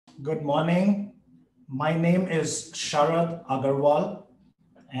Good morning. My name is Sharad Agarwal,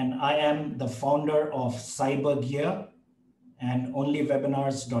 and I am the founder of Cyber Gear and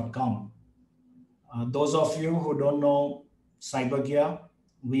onlywebinars.com. Those of you who don't know Cyber Gear,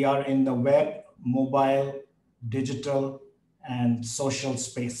 we are in the web, mobile, digital, and social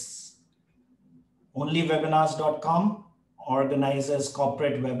space. Onlywebinars.com organizes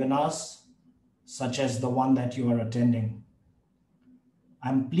corporate webinars such as the one that you are attending.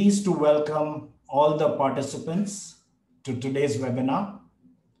 I'm pleased to welcome all the participants to today's webinar,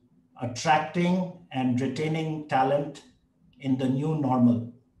 Attracting and Retaining Talent in the New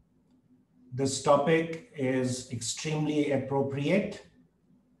Normal. This topic is extremely appropriate.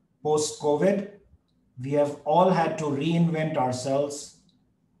 Post-COVID, we have all had to reinvent ourselves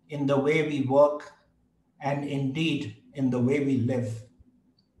in the way we work and indeed in the way we live.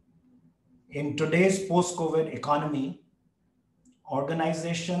 In today's post-COVID economy,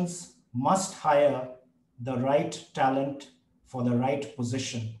 organizations must hire the right talent for the right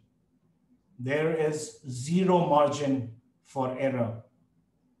position. There is zero margin for error.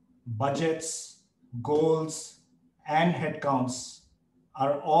 Budgets, goals, and headcounts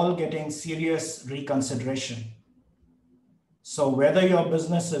are all getting serious reconsideration. So whether your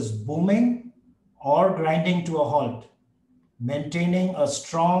business is booming or grinding to a halt, maintaining a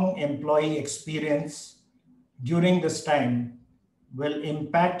strong employee experience during this time will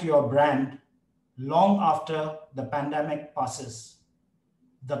impact your brand long after the pandemic passes.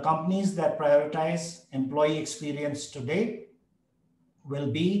 The companies that prioritize employee experience today will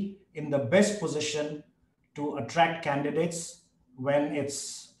be in the best position to attract candidates when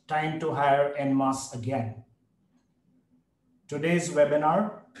it's time to hire en masse again. Today's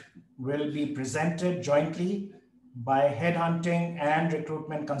webinar will be presented jointly by Headhunting and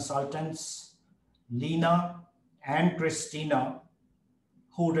Recruitment Consultants, Lena and Christina,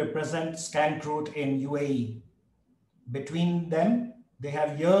 who represent ScanCruit in UAE. Between them, they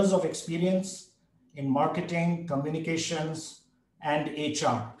have years of experience in marketing, communications, and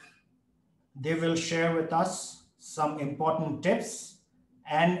HR. They will share with us some important tips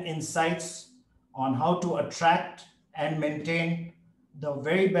and insights on how to attract and maintain the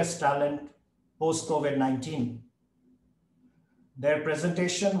very best talent post-COVID-19. Their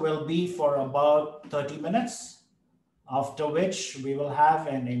presentation will be for about 30 minutes, after which we will have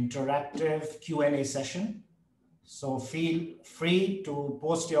an interactive Q&A session. So feel free to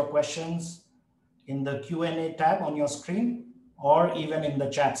post your questions in the Q&A tab on your screen or even in the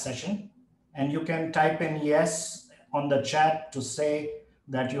chat session. And you can type in yes on the chat to say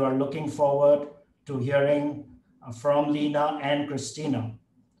that you are looking forward to hearing from Lena and Christina.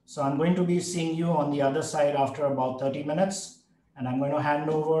 So I'm going to be seeing you on the other side after about 30 minutes, and I'm going to hand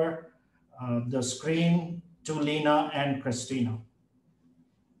over the screen to Lena and Christina.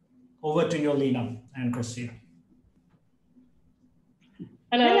 Over to you, Lena and Christina.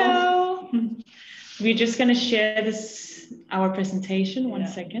 Hello. We're just going to share our presentation. One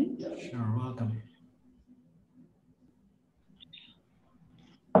second. Sure, welcome.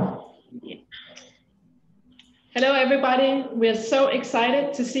 Hello, everybody. We're so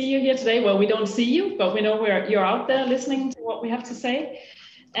excited to see you here today. Well, we don't see you, but we know you're out there listening to what we have to say.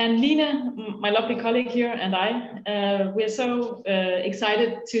 And Lena, my lovely colleague here, and we're so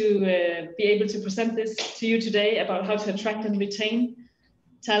excited to be able to present this to you today about how to attract and retain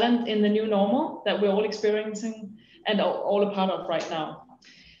talent in the new normal that we're all experiencing and all a part of right now.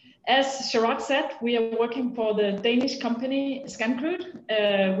 As Sharad said, we are working for the Danish company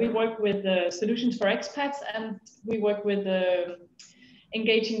ScanCruit. We work with solutions for expats, and we work with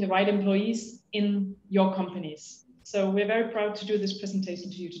engaging the right employees in your companies. So we're very proud to do this presentation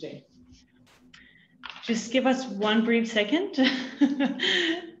to you today. Just give us one brief second.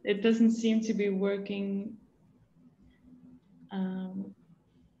 It doesn't seem to be working.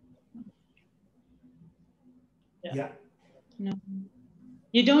 Yeah. No.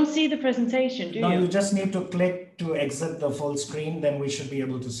 You don't see the presentation, do you? No, you just need to click to exit the full screen, then we should be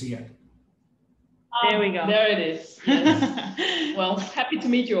able to see it. There we go. There it is. Yes. Well, happy to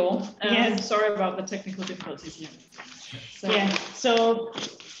meet you all. Yes. Sorry about the technical difficulties here. So, yeah. So,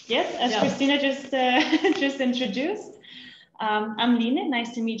 yes, as Christina just introduced, I'm Line.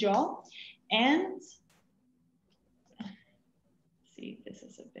 Nice to meet you all. And see, this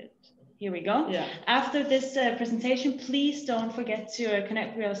is a bit. Here we go. Yeah. After this presentation, please don't forget to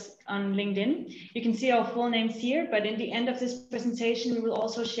connect with us on LinkedIn. You can see our full names here, but in the end of this presentation, we will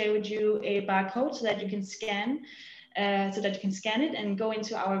also share with you a barcode so that you can scan, it and go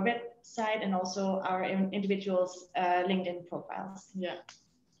into our website and also our individuals' LinkedIn profiles. Yeah.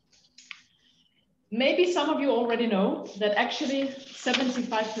 maybe some of you already know that actually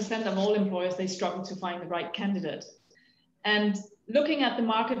 75% of all employers, they struggle to find the right candidate. And looking at the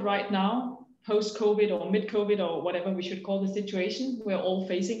market right now, post-COVID or mid-COVID or whatever we should call the situation we're all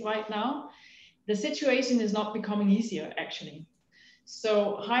facing right now, the situation is not becoming easier actually.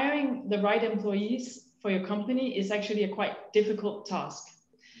 So hiring the right employees for your company is actually a quite difficult task.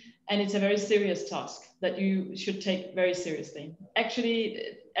 And it's a very serious task that you should take very seriously. Actually,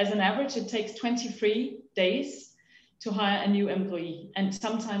 as an average, it takes 23 days to hire a new employee, and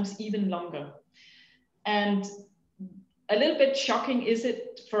sometimes even longer. And a little bit shocking is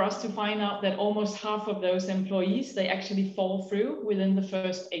it for us to find out that almost half of those employees, they actually fall through within the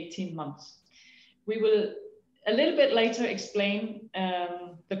first 18 months. We will a little bit later explain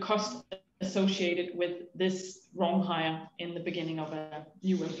the cost associated with this wrong hire in the beginning of a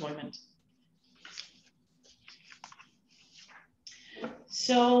new employment.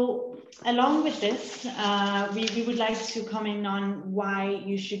 So along with this, we would like to comment on why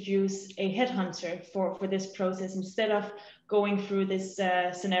you should use a headhunter for this process instead of going through this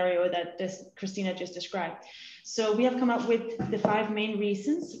scenario that Christina just described. So we have come up with the 5 main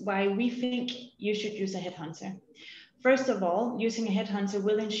reasons why we think you should use a headhunter. First of all, using a headhunter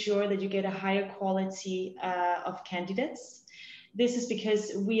will ensure that you get a higher quality of candidates. This is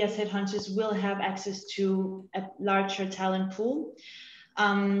because we as headhunters will have access to a larger talent pool.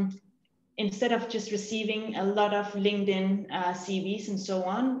 Instead of just receiving a lot of LinkedIn CVs and so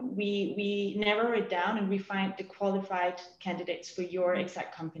on, we narrow it down and we find the qualified candidates for your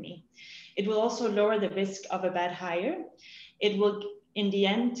exact company. It will also lower the risk of a bad hire. It will, in the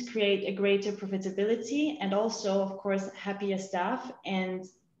end, create a greater profitability and also, of course, happier staff, and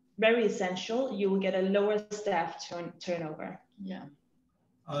very essential, you will get a lower staff turnover. Yeah.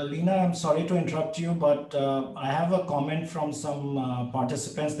 Lina, I'm sorry to interrupt you, but I have a comment from some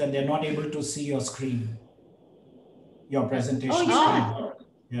participants that they're not able to see your screen, your presentation screen.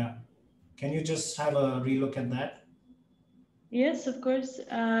 Yeah. Can you just have a relook at that? Yes, of course.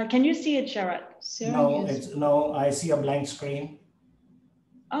 Can you see it, Sharat? No, no, I see a blank screen.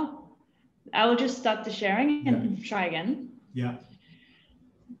 Oh, I will just stop the sharing and try again. Yeah.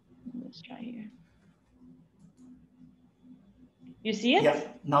 Let's try here. You see it? Yeah,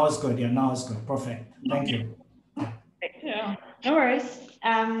 now it's good. Yeah, now it's good. Perfect. Thank you. Yeah, no worries.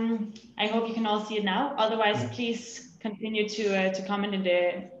 I hope you can all see it now. Otherwise, please continue to comment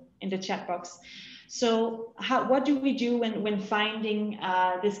in the chat box. So what do we do when finding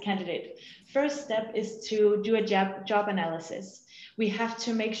this candidate? First step is to do a job analysis. We have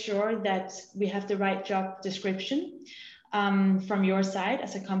to make sure that we have the right job description from your side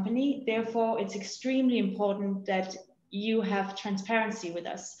as a company. Therefore, it's extremely important that you have transparency with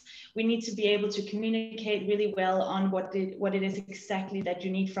us. We need to be able to communicate really well on what it is exactly that you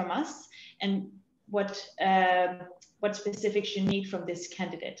need from us and what specifics you need from this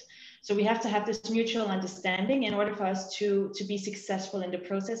candidate. So we have to have this mutual understanding in order for us to be successful in the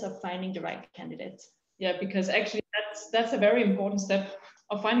process of finding the right candidate. Yeah, because actually that's a very important step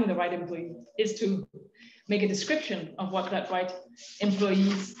of finding the right employee, is to make a description of what that right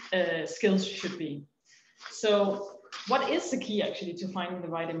employee's skills should be. So what is the key actually to finding the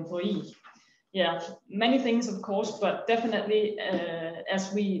right employee? Yeah, many things, of course, but definitely,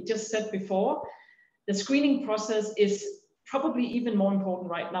 as we just said before, the screening process is probably even more important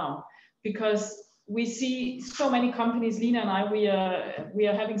right now, because we see so many companies. Lina and I, we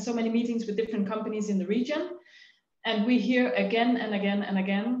are having so many meetings with different companies in the region, and we hear again and again and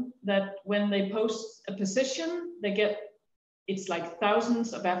again that when they post a position, they get, it's like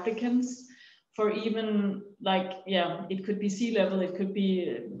thousands of applicants for even like, yeah, it could be C-level, it could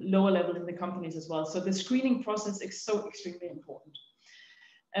be lower level in the companies as well. So the screening process is so extremely important.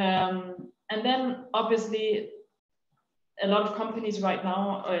 And then obviously a lot of companies right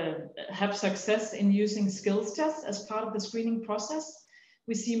now have success in using skills tests as part of the screening process.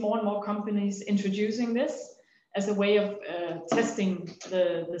 We see more and more companies introducing this as a way of testing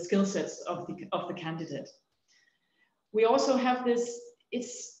the skill sets of the candidate. We also have this,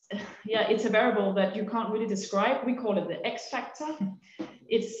 it's a variable that you can't really describe. We call it the X factor.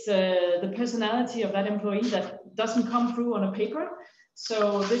 It's the personality of that employee that doesn't come through on a paper.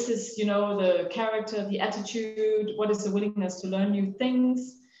 So this is, you know, the character, the attitude, what is the willingness to learn new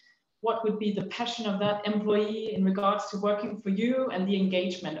things, what would be the passion of that employee in regards to working for you, and the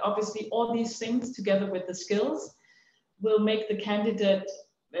engagement. Obviously, all these things together with the skills will make the candidate,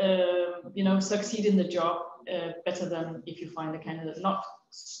 you know, succeed in the job better than if you find a candidate not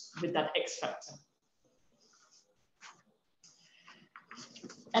with that X factor.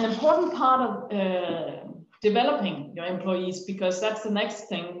 An important part of developing your employees, because that's the next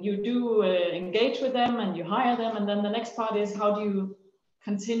thing. You do engage with them and you hire them, and then the next part is how do you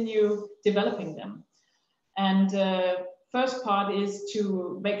continue developing them. And first part is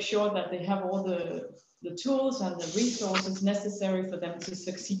to make sure that they have all the tools and the resources necessary for them to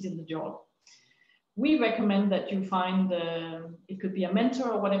succeed in the job. We recommend that you find, it could be a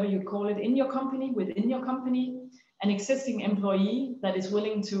mentor or whatever you call it in your company, within your company, an existing employee that is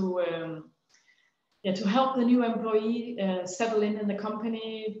willing to help the new employee settle in the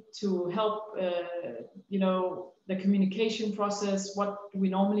company, to help, you know, the communication process. What do we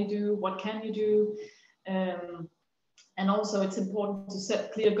normally do? What can you do? And also it's important to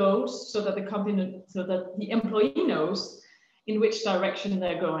set clear goals so that the employee knows in which direction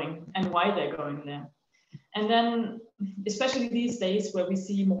they're going and why they're going there. And then, especially these days where we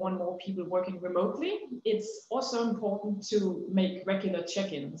see more and more people working remotely, it's also important to make regular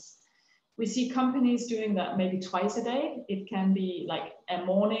check-ins. We see companies doing that maybe twice a day. It can be like a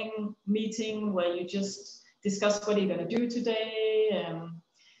morning meeting where you just discuss what you're going to do today,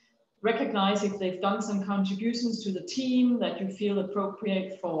 recognize if they've done some contributions to the team that you feel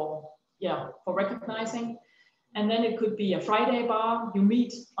appropriate for recognizing. And then it could be a Friday bar. You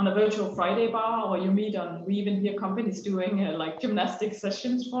meet on a virtual Friday bar, or you meet on, we even hear companies doing like gymnastic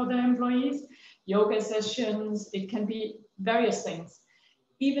sessions for their employees, yoga sessions. It can be various things.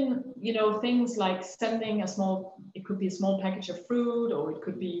 Even, you know, things like sending it could be a small package of fruit, or it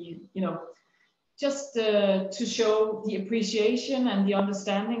could be, you know, just to show the appreciation and the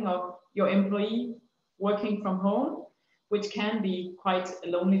understanding of your employee working from home, which can be quite a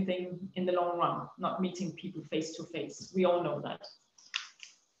lonely thing in the long run, not meeting people face to face. We all know that.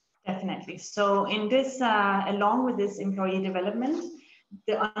 Definitely. So in this, along with this employee development,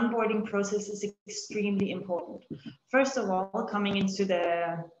 the onboarding process is extremely important. First of all, coming into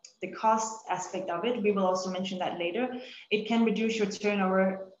the cost aspect of it, we will also mention that later. It can reduce your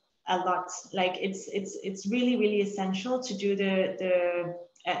turnover a lot. Like it's really, really essential to do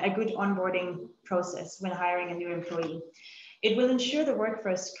a good onboarding process when hiring a new employee. It will ensure the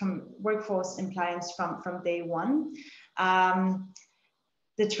workforce compliance from day one.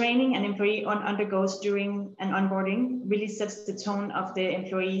 The training an employee undergoes during an onboarding really sets the tone of the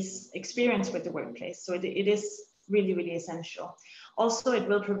employee's experience with the workplace. So it is really, really essential. Also, it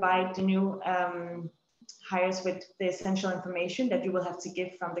will provide the new hires with the essential information that you will have to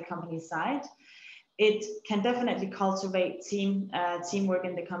give from the company side. It can definitely cultivate teamwork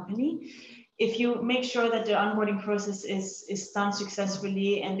in the company. If you make sure that the onboarding process is done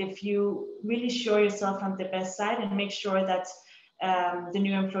successfully, and if you really show yourself from the best side and make sure that the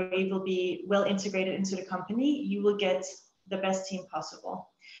new employee will be well integrated into the company, you will get the best team possible.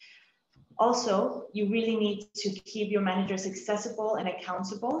 Also, you really need to keep your managers accessible and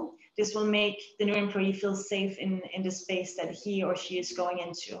accountable. This will make the new employee feel safe in the space that he or she is going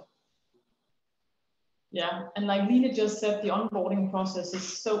into. Yeah, and like Line just said, the onboarding process is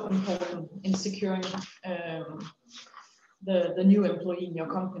so important in securing the new employee in your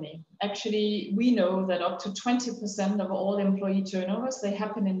company. Actually, we know that up to 20% of all employee turnovers, they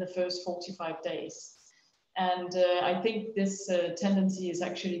happen in the first 45 days. And I think this tendency is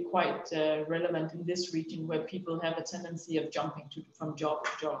actually quite relevant in this region, where people have a tendency of jumping from job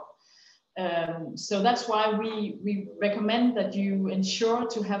to job. So that's why we recommend that you ensure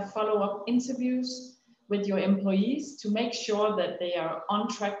to have follow-up interviews with your employees to make sure that they are on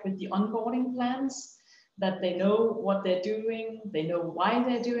track with the onboarding plans, that they know what they're doing, they know why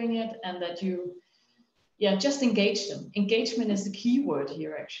they're doing it, and that you, just engage them. Engagement is the key word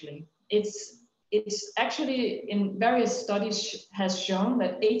here, actually. It's actually, in various studies, has shown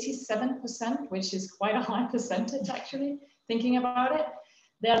that 87%, which is quite a high percentage actually, thinking about it,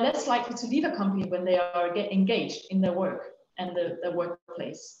 they are less likely to leave a company when they are engaged in their work and the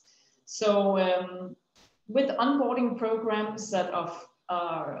workplace. So with onboarding programs that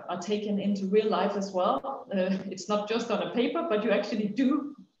are taken into real life as well, it's not just on a paper, but you actually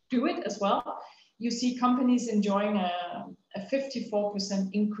do it as well. You see companies enjoying a 54%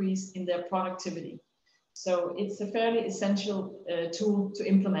 increase in their productivity. So it's a fairly essential tool to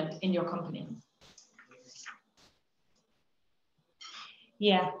implement in your company.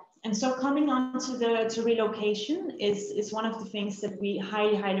 Yeah, and so coming on to relocation is one of the things that we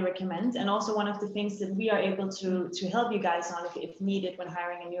highly recommend, and also one of the things that we are able to help you guys on if needed when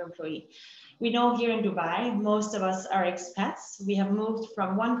hiring a new employee. We know here in Dubai, most of us are expats. We have moved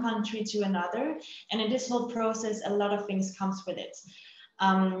from one country to another, and in this whole process, a lot of things comes with it.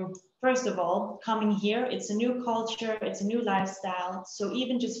 First of all, coming here, it's a new culture, it's a new lifestyle. So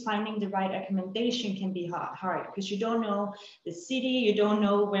even just finding the right accommodation can be hard because you don't know the city, you don't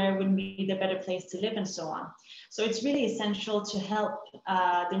know where would be the better place to live and so on. So it's really essential to help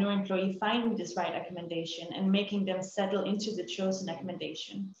the new employee find this right accommodation and making them settle into the chosen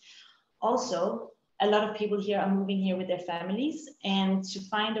accommodation. Also, a lot of people here are moving here with their families, and to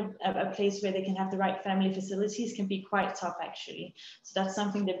find a place where they can have the right family facilities can be quite tough actually. So that's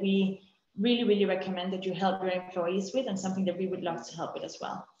something that we really, really recommend that you help your employees with, and something that we would love to help with as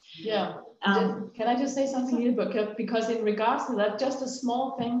well. Yeah. Can I just say something here? Because in regards to that, just a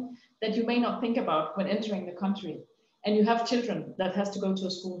small thing that you may not think about when entering the country, and you have children that has to go to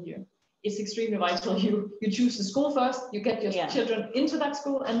a school here. It's extremely vital. You choose the school first, you get your children into that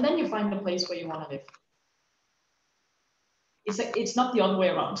school, and then you find the place where you want to live. It's not the other way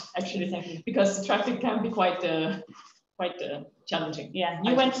around, actually, because the traffic can be quite challenging. Yeah,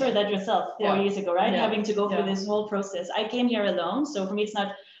 you went through that yourself 4 years ago, right? Having to go through this whole process. I came here alone, so for me it's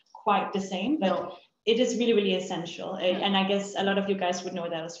not quite the same, but it is really, really essential. And I guess a lot of you guys would know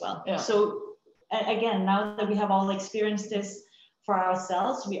that as well. Yeah. So again, now that we have all experienced this for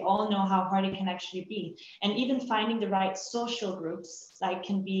ourselves, we all know how hard it can actually be. And even finding the right social groups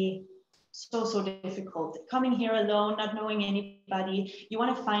can be so difficult. Coming here alone, not knowing anybody, you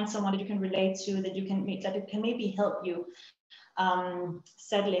want to find someone that you can relate to, that you can meet, that it can maybe help you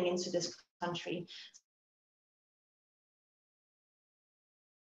settling into this country.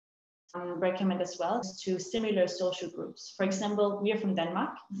 Recommend as well to similar social groups. For example, we are from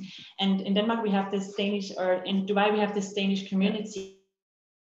Denmark, and in Denmark we have this Danish, or in Dubai we have this Danish community.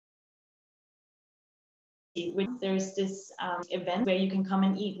 There's this event where you can come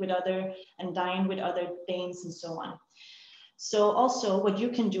and eat with and dine with other Danes and so on. So also what you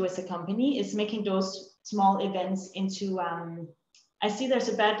can do as a company is making those small events into, I see there's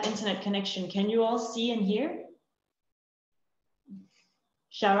a bad internet connection. Can you all see and hear?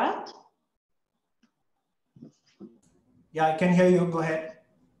 Sharat? Yeah, I can hear you. Go ahead.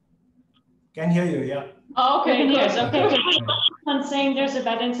 Can hear you, yeah. Oh, okay, yes, okay. I'm saying there's a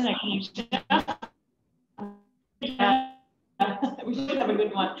bad internet connection. We should have a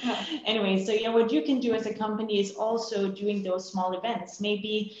good one. Anyway, so yeah, what you can do as a company is also doing those small events.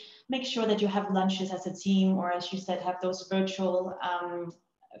 Maybe make sure that you have lunches as a team, or as you said, have those virtual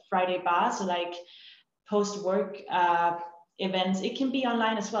Friday bars, so like post-work events. It can be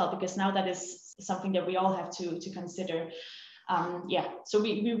online as well, because now that is something that we all have to consider. Yeah, so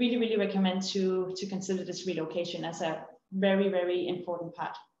we really, really recommend to consider this relocation as a very, very important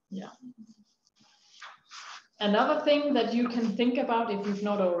part. Yeah. Another thing that you can think about, if you've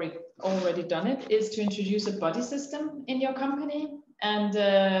not already done it, is to introduce a buddy system in your company. And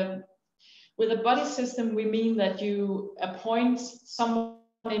with a buddy system, we mean that you appoint someone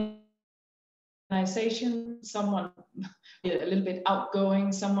in the organization, someone a little bit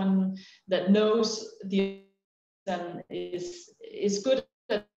outgoing, someone that knows and is good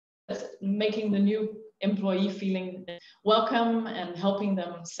at making the new employee feeling welcome and helping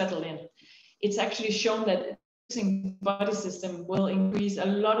them settle in. It's actually shown that using buddy system will increase a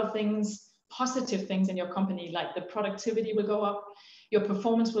lot of things, positive things in your company, like the productivity will go up, your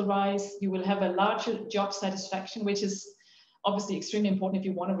performance will rise, you will have a larger job satisfaction, which is obviously extremely important if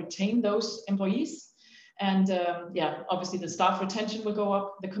you want to retain those employees. And yeah, obviously the staff retention will go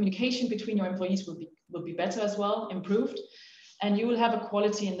up, the communication between your employees will be better as well, improved, and you will have a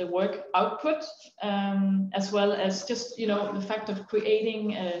quality in the work output, as well as just, you know, the fact of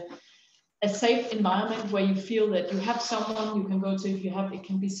creating a safe environment where you feel that you have someone you can go to. If you have, it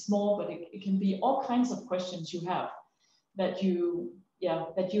can be small, but it can be all kinds of questions you have that you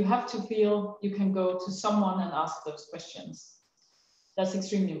have to feel you can go to someone and ask those questions. That's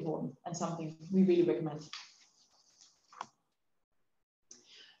extremely important and something we really recommend.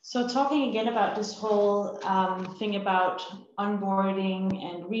 So talking again about this whole thing about onboarding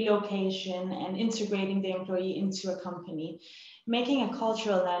and relocation and integrating the employee into a company, making a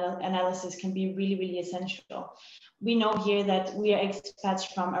cultural analysis can be really, really essential. We know here that we are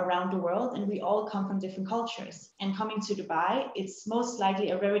expats from around the world, and we all come from different cultures. And coming to Dubai, it's most likely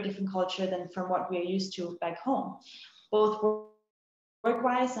a very different culture than from what we are used to back home, both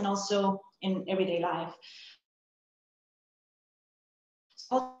work-wise and also in everyday life.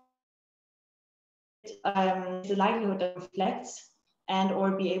 The likelihood that reflects and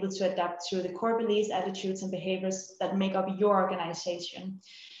or be able to adapt to the core beliefs, attitudes, and behaviors that make up your organization.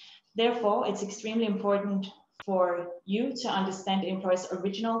 Therefore, it's extremely important for you to understand the employee's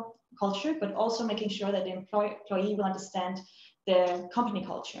original culture, but also making sure that the employee will understand the company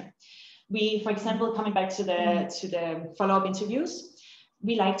culture. We, for example, coming back to the follow-up interviews,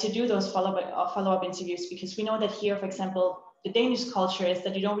 we like to do those follow-up interviews because we know that here, for example, the Danish culture is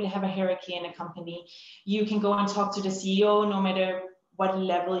that you don't really have a hierarchy in a company. You can go and talk to the CEO no matter what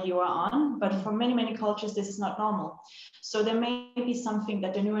level you are on, but for many, many cultures, this is not normal. So there may be something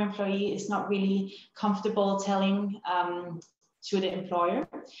that the new employee is not really comfortable telling to the employer.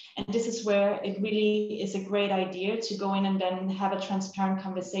 And this is where it really is a great idea to go in and then have a transparent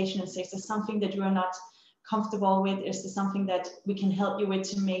conversation and say, is there something that you are not comfortable with? Is there something that we can help you with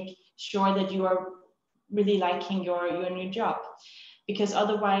to make sure that you are really liking your new job? Because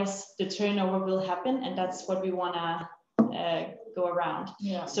otherwise the turnover will happen, and that's what we want to go around.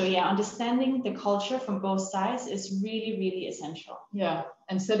 Yeah. So yeah, understanding the culture from both sides is really, really essential. Yeah,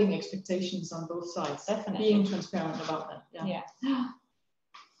 and setting expectations on both sides. Definitely. Being transparent about that. Yeah.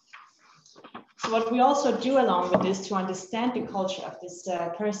 So what we also do along with this to understand the culture of this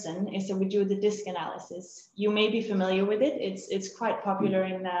person is that we do the DISC analysis. You may be familiar with it. It's quite popular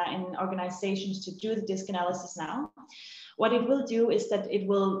in organizations to do the DISC analysis now. What it will do is that it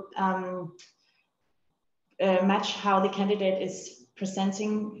will match how the candidate is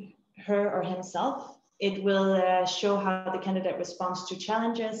presenting her or himself. It will show how the candidate responds to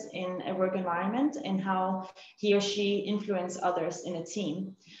challenges in a work environment and how he or she influences others in a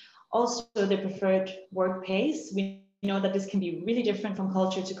team. Also, the preferred work pace. We know that this can be really different from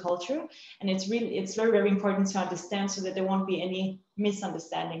culture to culture, and it's very, very important to understand so that there won't be any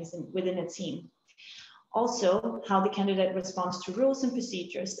misunderstandings within a team. Also, how the candidate responds to rules and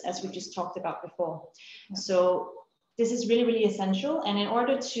procedures, as we just talked about before. Yeah. So this is really, really essential. And in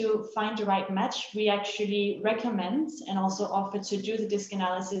order to find the right match, we actually recommend and also offer to do the DISC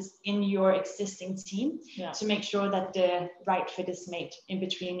analysis in your existing team to make sure that the right fit is made in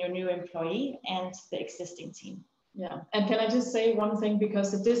between your new employee and the existing team. Yeah, and can I just say one thing,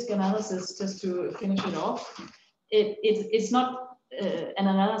 because the DISC analysis, just to finish it off, it's not an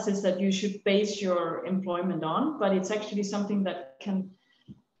analysis that you should base your employment on, but it's actually something that can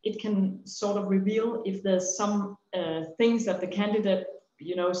sort of reveal if there's some things that the candidate,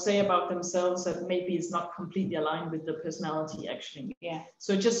 say about themselves that maybe is not completely aligned with the personality actually. Yeah.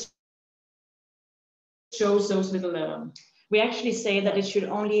 So it just shows those little. We actually say that it should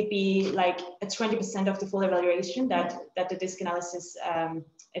only be like a 20% of the full evaluation that the DISC analysis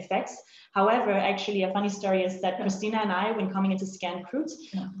affects. However, actually a funny story is that Christina and I, when coming into Scancruit,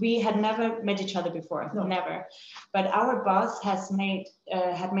 we had never met each other before, never. But our boss has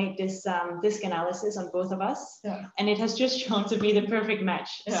had made this DISC analysis on both of us, and it has just shown to be the perfect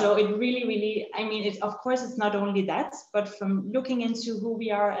match. Yeah. So it really, really, I mean, of course, it's not only that, but from looking into who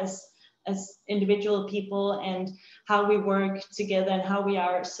we are as individual people and how we work together and how we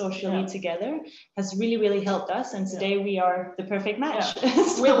are socially together has really, really helped us. And today we are the perfect match. Yeah.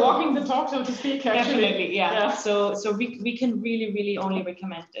 So, we're walking the talk, so to speak, actually. Definitely, yeah. So we can really, really only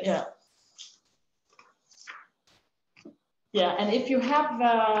recommend this. Yeah. Yeah, and if you have,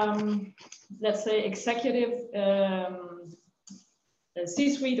 let's say, executive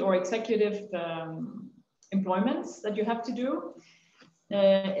C-suite or executive employments that you have to do,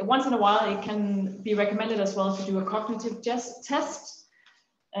 once in a while, it can be recommended as well to do a cognitive test,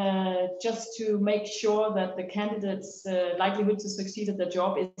 just to make sure that the candidate's likelihood to succeed at the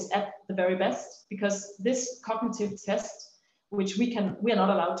job is at the very best. Because this cognitive test, which we are not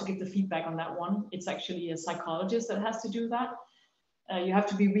allowed to give the feedback on that one. It's actually a psychologist that has to do that. You have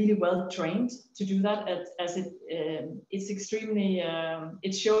to be really well trained to do that, as it's extremely.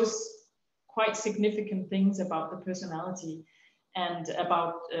 It shows quite significant things about the personality and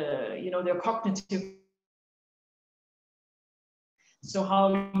about their cognitive. So how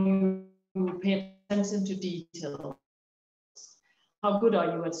you pay attention to detail. How good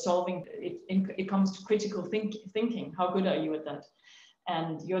are you at solving it? It comes to critical thinking. How good are you at that?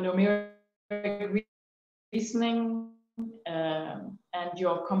 And your numeric reasoning and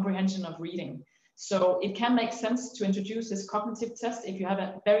your comprehension of reading. So it can make sense to introduce this cognitive test if you have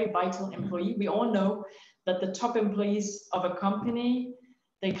a very vital employee. We all know that the top employees of a company,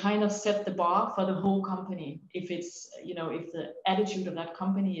 they kind of set the bar for the whole company. If it's, if the attitude of that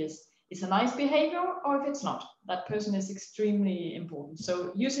company is a nice behavior, or if it's not, that person is extremely important.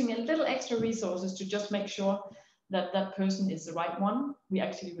 So using a little extra resources to just make sure that that person is the right one, we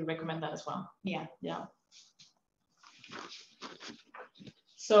actually will recommend that as well. Yeah.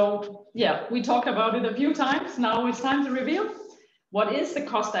 So yeah, we talked about it a few times. Now it's time to reveal what is the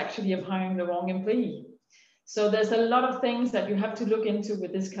cost actually of hiring the wrong employee. So there's a lot of things that you have to look into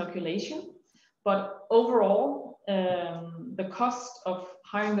with this calculation, but overall, the cost of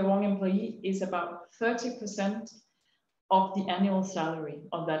hiring the wrong employee is about 30% of the annual salary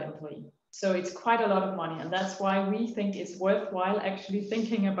of that employee. So it's quite a lot of money, and that's why we think it's worthwhile actually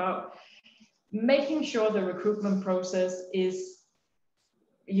thinking about making sure the recruitment process is,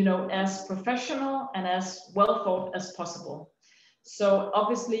 you know, as professional and as well thought as possible. So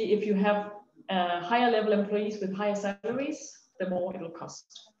obviously, if you have higher level employees with higher salaries, the more it will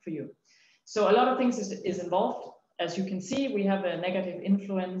cost for you. So a lot of things is involved. As you can see, we have a negative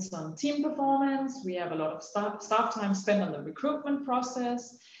influence on team performance. We have a lot of staff time spent on the recruitment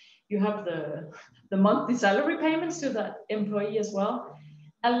process. You have the monthly salary payments to the employee as well.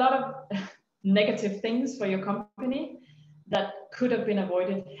 A lot of negative things for your company that could have been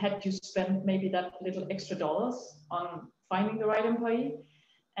avoided had you spent maybe that little extra dollars on finding the right employee.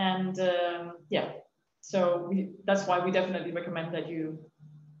 And yeah, so that's why we definitely recommend that you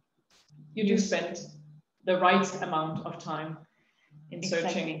do spend the right amount of time in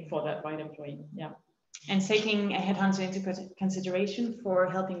searching for that right employee. Yeah. And taking a headhunter into consideration for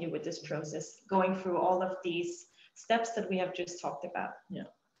helping you with this process, going through all of these steps that we have just talked about. Yeah.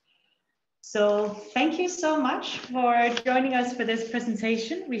 So thank you so much for joining us for this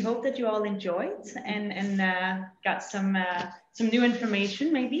presentation. We hope that you all enjoyed and got some new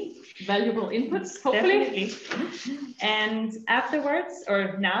information, maybe. Valuable inputs, hopefully. Definitely. And afterwards,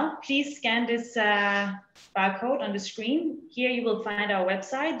 or now, please scan this barcode on the screen. Here you will find our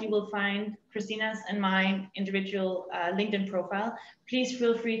website. You will find Christina's and my individual LinkedIn profile. Please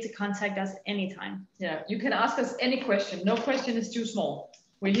feel free to contact us anytime. Yeah, you can ask us any question. No question is too small.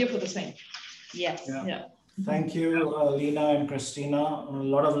 We're here for the same. Yes. Yeah. Thank you, Lena and Christina. A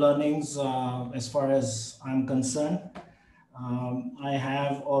lot of learnings as far as I'm concerned. I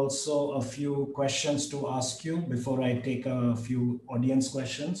have also a few questions to ask you before I take a few audience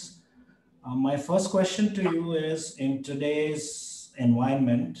questions. My first question to you is, in today's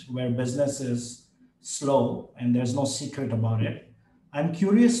environment where business is slow and there's no secret about it, I'm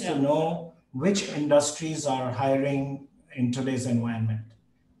curious to know which industries are hiring in today's environment.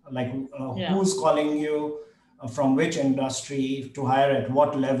 Like who's calling you from which industry to hire at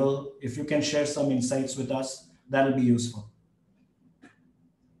what level? If you can share some insights with us, that'll be useful.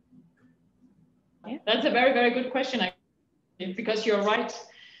 Yeah, that's a very, very good question, because you're right.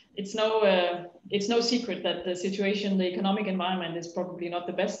 It's no secret that the situation, the economic environment is probably not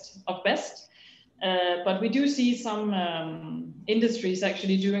the best of best, but we do see some industries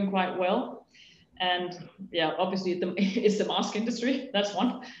actually doing quite well. And yeah, obviously it's the mask industry. That's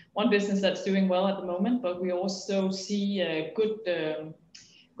one business that's doing well at the moment, but we also see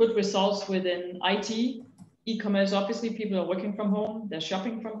good results within IT, e-commerce. Obviously, people are working from home, they're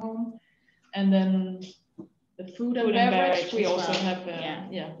shopping from home, and then the food and beverage. We also have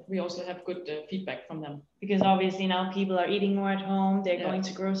we also have good feedback from them, because obviously now people are eating more at home. They're going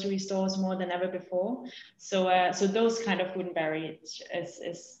to grocery stores more than ever before. So those kind of food and beverage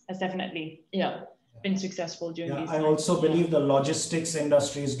has definitely been successful during these times. I also believe the logistics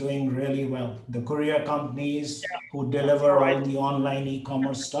industry is doing really well. The courier companies who deliver all the online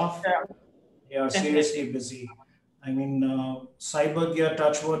e-commerce stuff, they are seriously busy. I mean, Cyber Gear,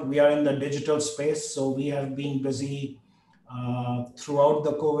 Touchwood, we are in the digital space, so we have been busy throughout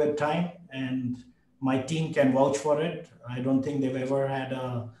the COVID time, and my team can vouch for it. I don't think they've ever had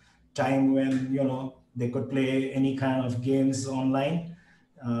a time when, you know, they could play any kind of games online.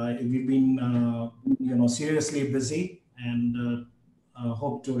 We've been, you know, seriously busy, and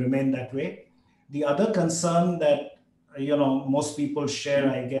hope to remain that way. The other concern that, you know, most people share,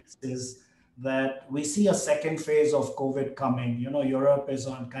 I guess, is that we see a second phase of COVID coming. You know, Europe is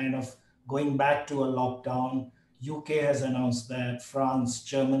on kind of going back to a lockdown. UK has announced that, France,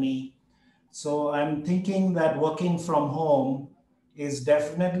 Germany. So I'm thinking that working from home is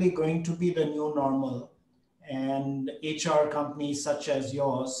definitely going to be the new normal. And HR companies such as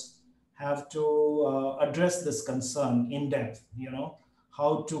yours have to address this concern in depth, you know,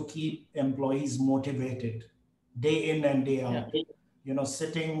 how to keep employees motivated day in and day out. You know,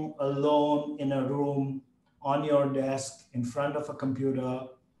 sitting alone in a room on your desk in front of a computer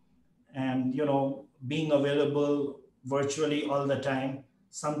and, you know, being available virtually all the time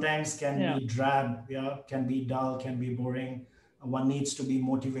sometimes can be drab, can be dull, can be boring. One needs to be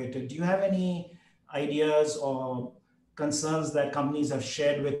motivated. Do you have any ideas or concerns that companies have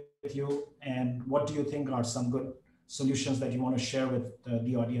shared with you? And what do you think are some good solutions that you want to share with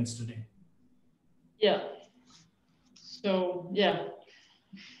the audience today? Yeah. So,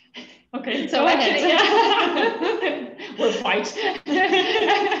 okay, so actually, we'll fight.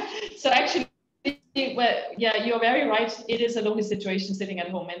 So actually, well, you're very right. It is a lonely situation sitting at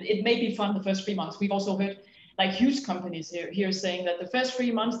home, and it may be fun the first 3 months. We've also heard like huge companies here saying that the first 3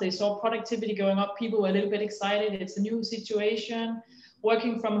 months they saw productivity going up. People were a little bit excited. It's a new situation.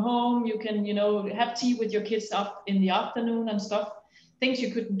 working from home. You can, have tea with your kids up in the afternoon and stuff. Things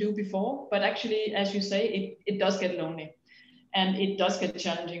you couldn't do before. But actually, as you say, it does get lonely. And it does get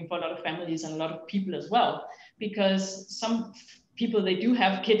challenging for a lot of families and a lot of people as well, because some people, they do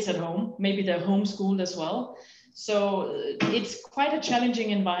have kids at home, maybe they're homeschooled as well. So it's quite a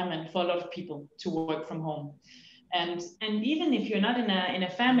challenging environment for a lot of people to work from home. And even if you're not in a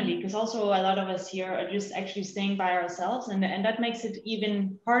family, because also a lot of us here are just actually staying by ourselves, and that makes it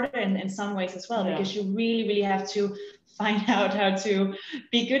even harder in some ways as well, because you really have to find out how to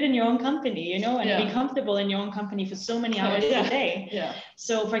be good in your own company, and be comfortable in your own company for so many hours a day.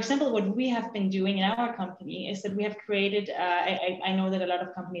 So for example, what we have been doing in our company is that we have created, I know that a lot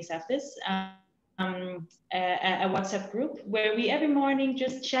of companies have this, a WhatsApp group where we every morning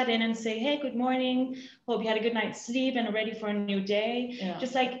just chat in and say, hey, good morning, hope you had a good night's sleep and are ready for a new day.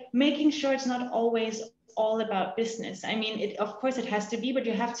 Just like making sure it's not always all about business. I mean, of course it has to be, but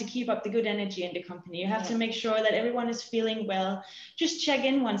you have to keep up the good energy in the company. You have to make sure that everyone is feeling well. Just check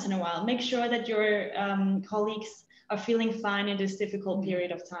in once in a while. Make sure that your colleagues are feeling fine in this difficult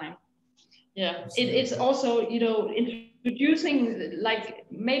period of time. It's also, introducing, like,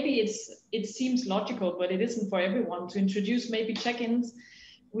 maybe it seems logical, but it isn't for everyone, to introduce maybe check-ins.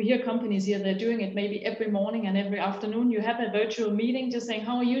 We hear companies here, they're doing it maybe every morning and every afternoon. You have a virtual meeting just saying,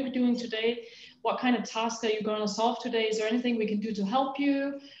 how are you doing today? What kind of task are you going to solve today? Is there anything we can do to help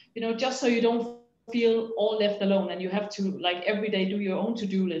you? Just so you don't feel all left alone and you have to, like, every day do your own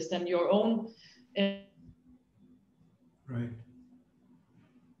to-do list and your own. Right.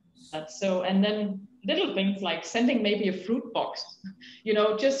 So, and then little things like sending maybe a fruit box,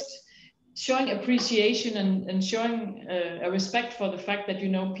 just showing appreciation and showing a respect for the fact that,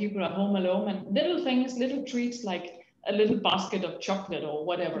 people are home alone, and little things, little treats like a little basket of chocolate or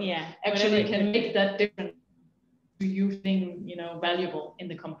whatever, actually can make that difference to you being, valuable in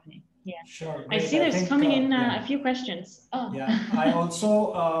the company. Sure. Great. I see there's coming in a few questions. I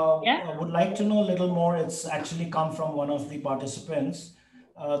also would like to know a little more. It's actually come from one of the participants.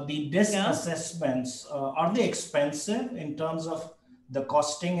 The DISC assessments, are they expensive in terms of the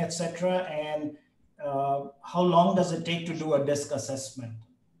costing, etc.? And how long does it take to do a DISC assessment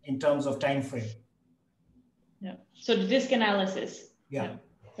in terms of time frame? So the DISC analysis.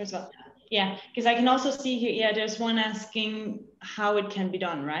 First of all. Because I can also see here, there's one asking how it can be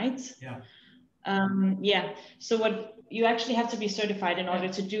done, right? So what you actually have to be certified in order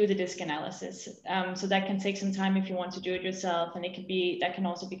to do the DISC analysis. So that can take some time if you want to do it yourself, and that can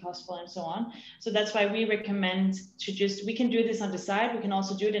also be costful and so on. So that's why we recommend we can do this on the side. We can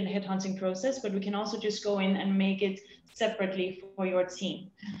also do it in the headhunting process, but we can also just go in and make it separately for your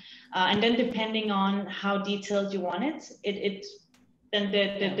team. And then depending on how detailed you want it, then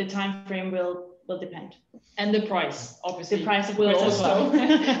the time frame will depend. And the price, obviously. The price will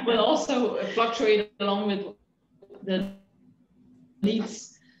also fluctuate along with the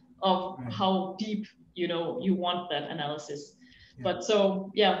needs of how deep you want that analysis. But so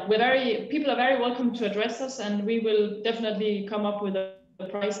people are very welcome to address us, and we will definitely come up with a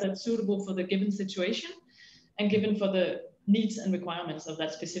price that's suitable for the given situation and given for the needs and requirements of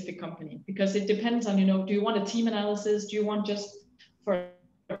that specific company, because it depends on, do you want a team analysis? Do you want just for,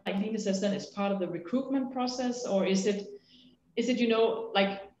 like Line says, then it's part of the recruitment process, or is it is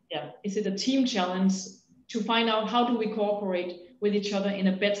it a team challenge to find out how do we cooperate with each other in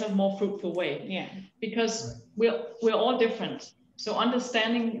a better, more fruitful way? Because we're all different. So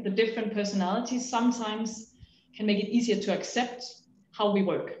understanding the different personalities sometimes can make it easier to accept how we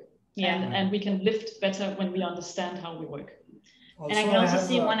work. And we can lift better when we understand how we work. Also, and I can also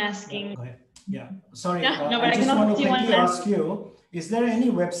see one asking. Sorry, I just want to quickly ask you, is there any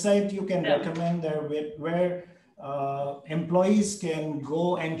website you can recommend there where employees can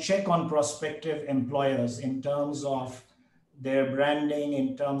go and check on prospective employers in terms of their branding,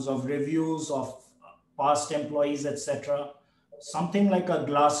 in terms of reviews of past employees, etc.? Something like a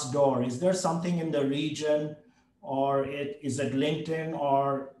Glassdoor. Is there something in the region, or is it LinkedIn,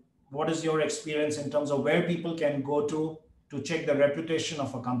 or what is your experience in terms of where people can go to check the reputation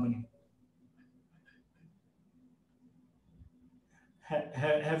of a company?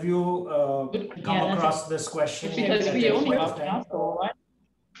 Have you come across this question? Because we only have Glassdoor, right?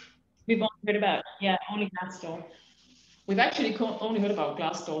 We've only heard about, only Glassdoor. We've actually only heard about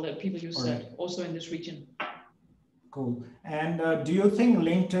Glassdoor, that people use that also in this region. Cool. And do you think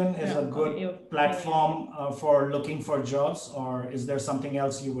LinkedIn is a good platform for looking for jobs, or is there something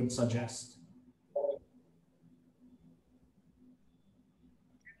else you would suggest?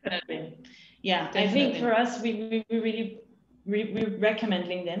 Definitely. I think for us, we really we recommend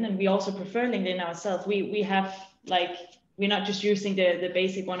LinkedIn, and we also prefer LinkedIn ourselves. We have like we're not just using the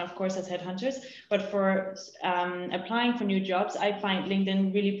basic one, of course, as headhunters, but for applying for new jobs, I find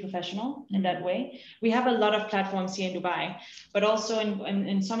LinkedIn really professional in that way. We have a lot of platforms here in Dubai, but also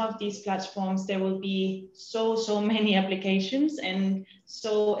in some of these platforms, there will be so many applications. And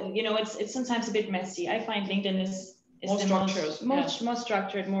so, you know, it's sometimes a bit messy. I find LinkedIn is more structured, more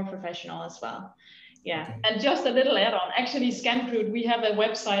structured, more professional as well. Yeah. Okay. And just a little add-on, actually ScanCrude, we have a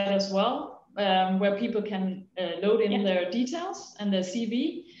website as well, where people can load in their details and their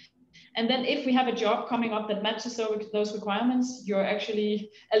CV. And then if we have a job coming up that matches those requirements, you're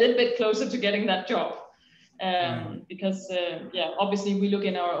actually a little bit closer to getting that job. Because obviously we look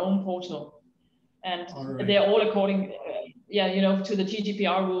in our own portal, and they're all according to the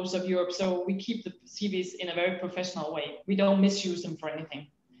GDPR rules of Europe. So we keep the CVs in a very professional way. We don't misuse them for anything.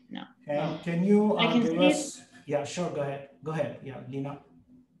 No. And can you give us, yeah, sure, go ahead, yeah, Lina.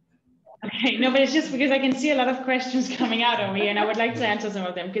 Okay, no, but it's just because I can see a lot of questions coming out of me, and I would like to answer some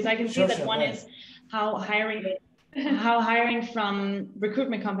of them, because I can see that one is how hiring from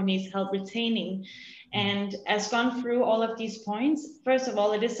recruitment companies help retaining. And as gone through all of these points, first of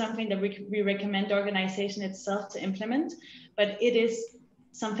all, it is something that we recommend the organization itself to implement, but it is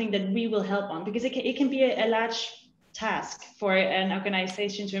something that we will help on, because it can be a large task for an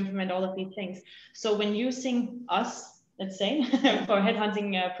organization to implement all of these things. So when using us, let's say, for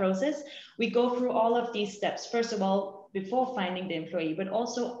headhunting process, we go through all of these steps. First of all, before finding the employee, but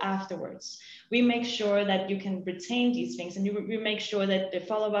also afterwards. We make sure that you can retain these things, and we make sure that the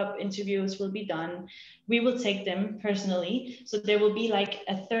follow-up interviews will be done. We will take them personally. So there will be like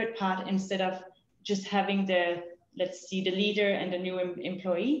a third part instead of just having the, let's see, the leader and the new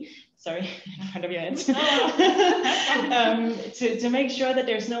employee. Sorry, in front of your head. To make sure that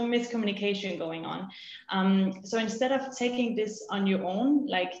there's no miscommunication going on. So instead of taking this on your own,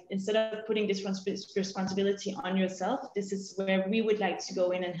 like instead of putting this responsibility on yourself, this is where we would like to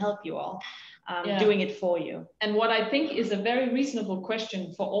go in and help you all, doing it for you. And what I think is a very reasonable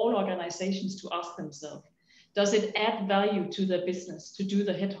question for all organizations to ask themselves: does it add value to their business to do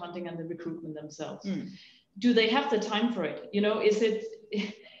the headhunting and the recruitment themselves? Do they have the time for it? You know,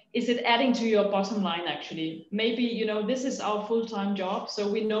 is it adding to your bottom line? Actually, maybe, you know, this is our full-time job, so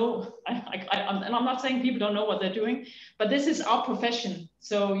we know, and I'm not saying people don't know what they're doing, but this is our profession.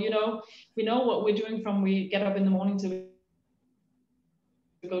 So, you know, we know what we're doing from we get up in the morning to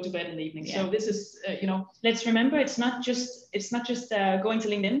go to bed in the evening. So this is, you know, let's remember, it's not just going to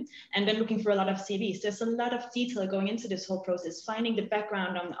LinkedIn and then looking for a lot of CVs. There's a lot of detail going into this whole process, finding the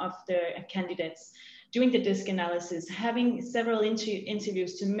background of the candidates, doing the disc analysis, having several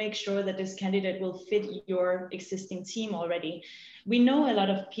interviews to make sure that this candidate will fit your existing team already. We know a lot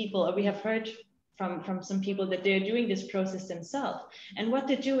of people, or we have heard from some people, that they're doing this process themselves. And what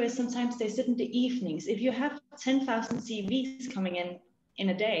they do is sometimes they sit in the evenings. If you have 10,000 CVs coming in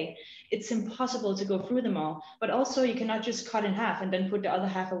a day, it's impossible to go through them all. But also you cannot just cut in half and then put the other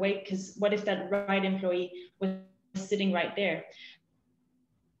half away, because what if that right employee was sitting right there?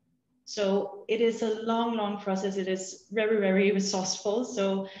 So it is a long process. It is very resourceful.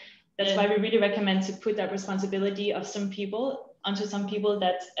 So that's why we really recommend to put that responsibility of some people onto some people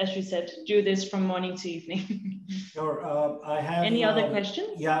that, as you said, do this from morning to evening. Sure. I have any other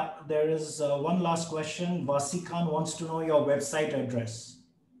question? Yeah, there is one last question. Vasi Khan wants to know your website address.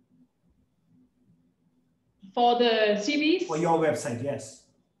 For the CVs? For your website, yes.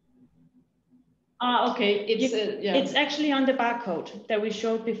 Okay. It's actually on the barcode that we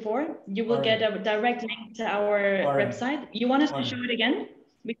showed before. You will get a direct link to our website. You want us to show it again?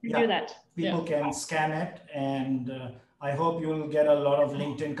 We can do that. People can scan it, and I hope you'll get a lot of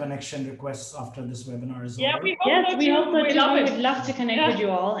LinkedIn connection requests after this webinar is over. We hope that we would love to connect with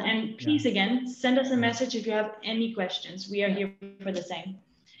you all. And please, again, send us a message if you have any questions. We are here for the same.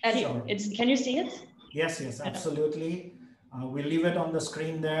 Sure. Can you see it? Yes, absolutely. We'll leave it on the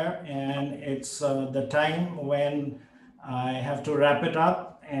screen there, and it's the time when I have to wrap it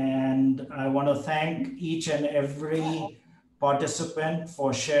up. And I want to thank each and every participant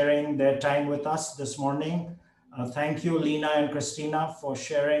for sharing their time with us this morning. Thank you, Lina and Christina, for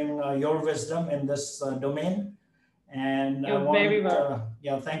sharing your wisdom in this domain. And very welcome.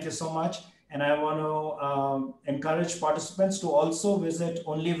 Thank you so much. And I want to encourage participants to also visit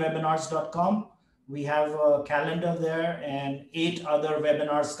onlywebinars.com. We have a calendar there and 8 other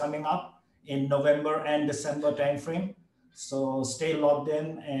webinars coming up in November and December timeframe. So stay logged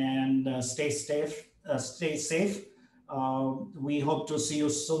in and stay safe. We hope to see you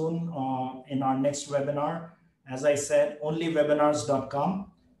soon in our next webinar. As I said,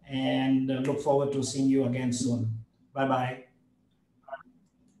 onlywebinars.com, and look forward to seeing you again soon. Bye-bye.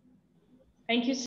 Thank you.